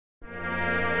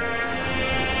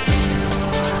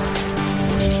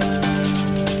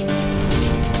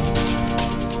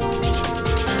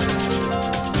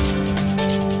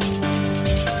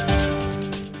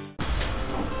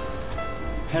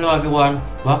Hello everyone,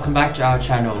 welcome back to our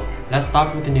channel. Let's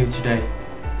start with the news today.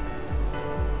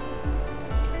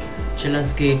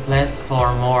 Zelensky pleads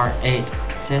for more aid,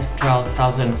 says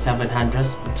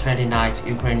 12,729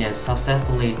 Ukrainians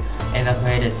successfully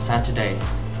evacuated Saturday.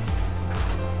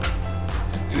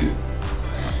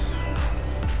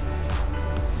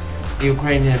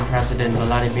 Ukrainian President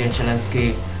Volodymyr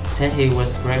Zelensky said he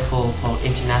was grateful for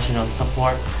international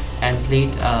support and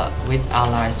pleaded with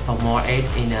allies for more aid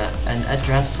in an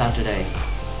address Saturday.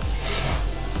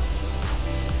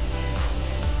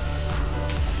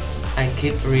 I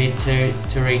keep reiterating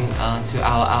to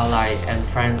our allies and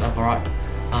friends abroad,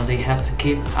 they have to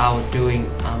keep out doing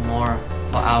more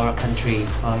for our country,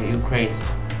 for Ukraine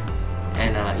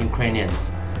and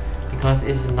Ukrainians. Because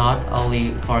it's not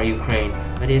only for Ukraine,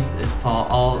 but it's for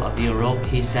all of Europe,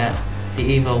 he said. The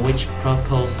evil which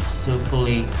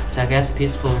purposefully targets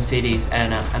peaceful cities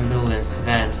and ambulance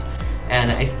vans and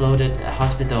exploded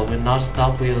hospital will not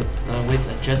stop with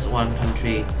just one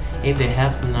country if they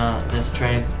have the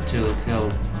strength to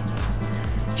kill.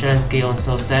 Zelensky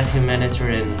also said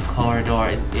humanitarian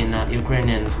corridors in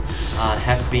Ukrainians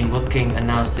have been working,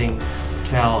 announcing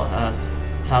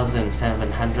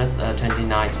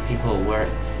 12,729 people were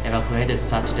evacuated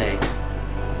Saturday.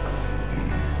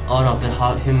 All of the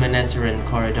humanitarian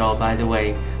corridor, by the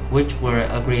way, which were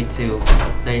agreed to,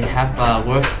 they have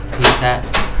worked, he said,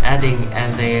 adding,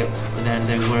 and then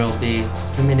there will be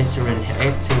humanitarian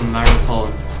aid to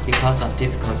Mariupol. Because of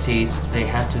difficulties, they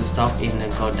had to stop in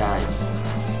Gdansk.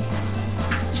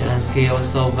 Zelensky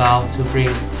also vowed to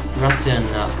bring Russian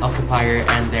occupiers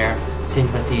and their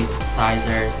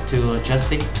sympathizers to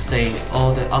justice, saying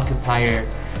all the occupiers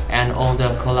and all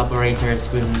the collaborators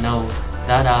will know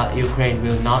that Ukraine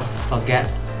will not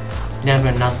forget.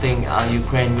 Never nothing,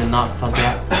 Ukraine will not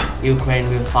forget. Ukraine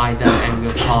will find them and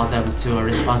will call them to a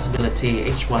responsibility,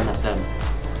 each one of them.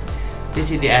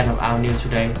 This is the end of our news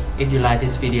today. If you like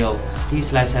this video,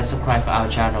 please like and subscribe for our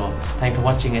channel. Thanks for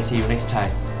watching and see you next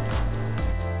time.